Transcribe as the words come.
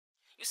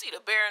You see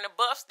the bear in the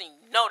buffs, then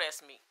you know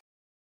that's me.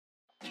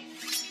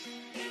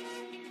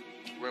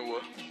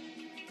 Greenwood.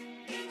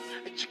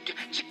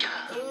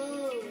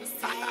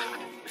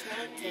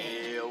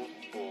 Yeah,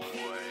 boy.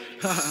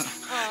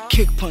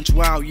 Kick punch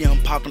wild, yeah,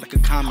 I'm popping like a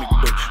comic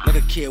book. Like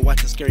a kid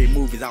watching scary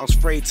movies, I was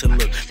afraid to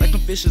look. Like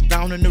them fishes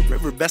down in the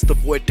river, best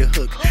avoid the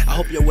hook. I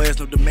hope your ass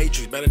know the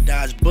Matrix, better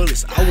dodge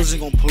bullets. I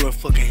wasn't gonna pull her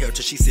fucking hair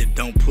till she said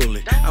don't pull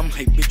it. I'm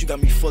like, bitch, you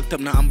got me fucked up,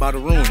 now I'm about to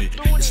ruin it.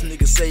 This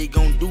nigga say he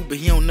gon' do, but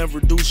he don't never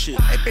do shit.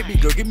 Hey baby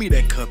girl, give me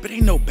that cup, it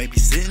ain't no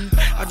babysitting.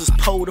 I just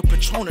pulled a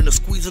Patron and a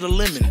squeeze of the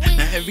lemon.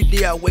 Now every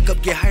day I wake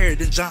up, get higher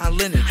than John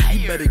Lennon.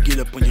 You better get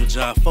up on your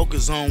job,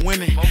 focus on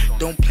winning.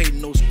 Don't play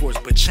no sports,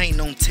 but chain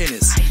on tennis.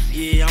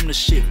 Yeah, I'm the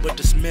shit, but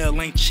the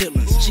smell ain't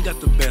chillin'. She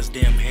got the best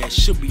damn hair,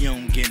 she'll be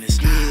on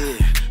Guinness. Yeah,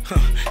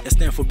 that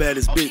stand for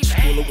baddest bitch.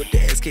 Pull up with the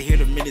SK, hit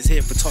him in his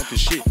head for talking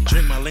shit.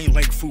 Drink my lane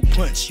like fruit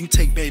punch, you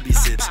take baby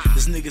sips.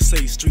 This nigga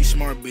say he's street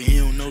smart, but he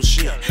don't know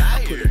shit.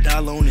 I put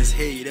 $1 on his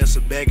head, that's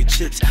a bag of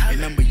chips.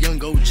 And I'm a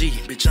young OG,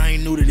 bitch, I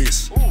ain't new to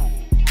this.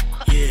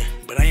 Yeah,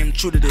 but I am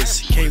true to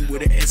this. Came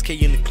with an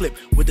SK in the clip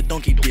with the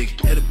donkey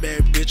dick. Had a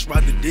bad bitch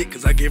ride the dick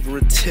cause I gave her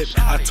a tip.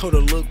 I told her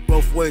look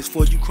both ways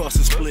before you cross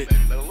the split.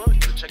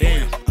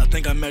 Damn, I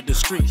think I'm at the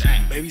street.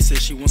 Baby said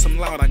she wants some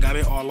loud, I got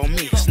it all on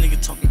me. This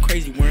nigga talking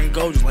crazy, wearing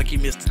gold just like he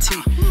missed the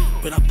T.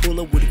 But I pull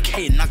up with a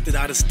K and knocked it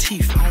out his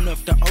teeth. I don't know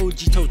if the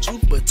OG told you,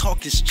 but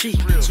talk is cheap.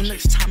 So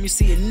next time you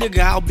see a nigga,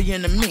 I'll be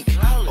in the mink.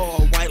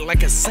 All white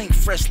like a sink,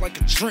 fresh like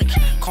a drink.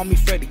 Call me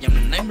Freddy, I'm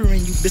the neighbor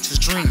in you bitches'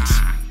 dreams.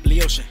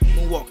 Leosha,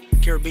 moonwalk,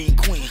 Caribbean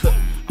queen.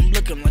 I'm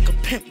looking like a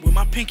pimp with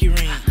my pinky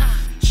ring.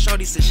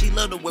 Shorty said she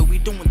love the way we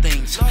doing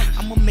things.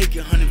 I'ma make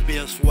 100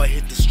 bills before I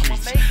hit the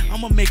streets.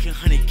 I'ma make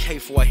 100K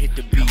before I hit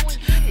the beat.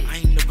 I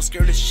ain't never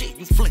scared of shit,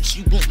 you flinch,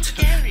 you blinked.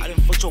 I done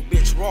fucked your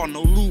bitch raw,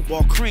 no lube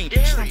or cream.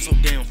 Shit, I'm so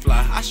damn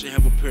fly, I should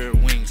have a pair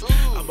of wings.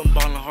 I've been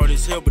ballin' hard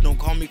as hell, but don't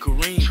call me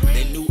Kareem.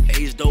 They new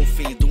age dope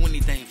fiends, do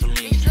anything for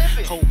lean.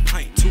 Whole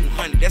pint,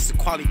 200, that's the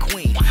quality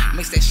queen.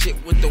 Mix that shit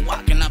with the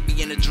walk and I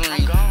be in a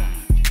dream.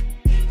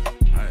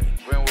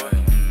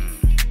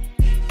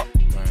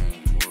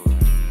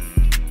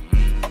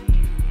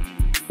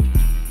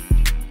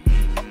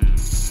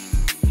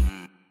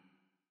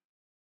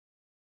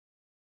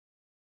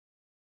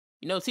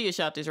 You know Tia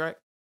shot this, right?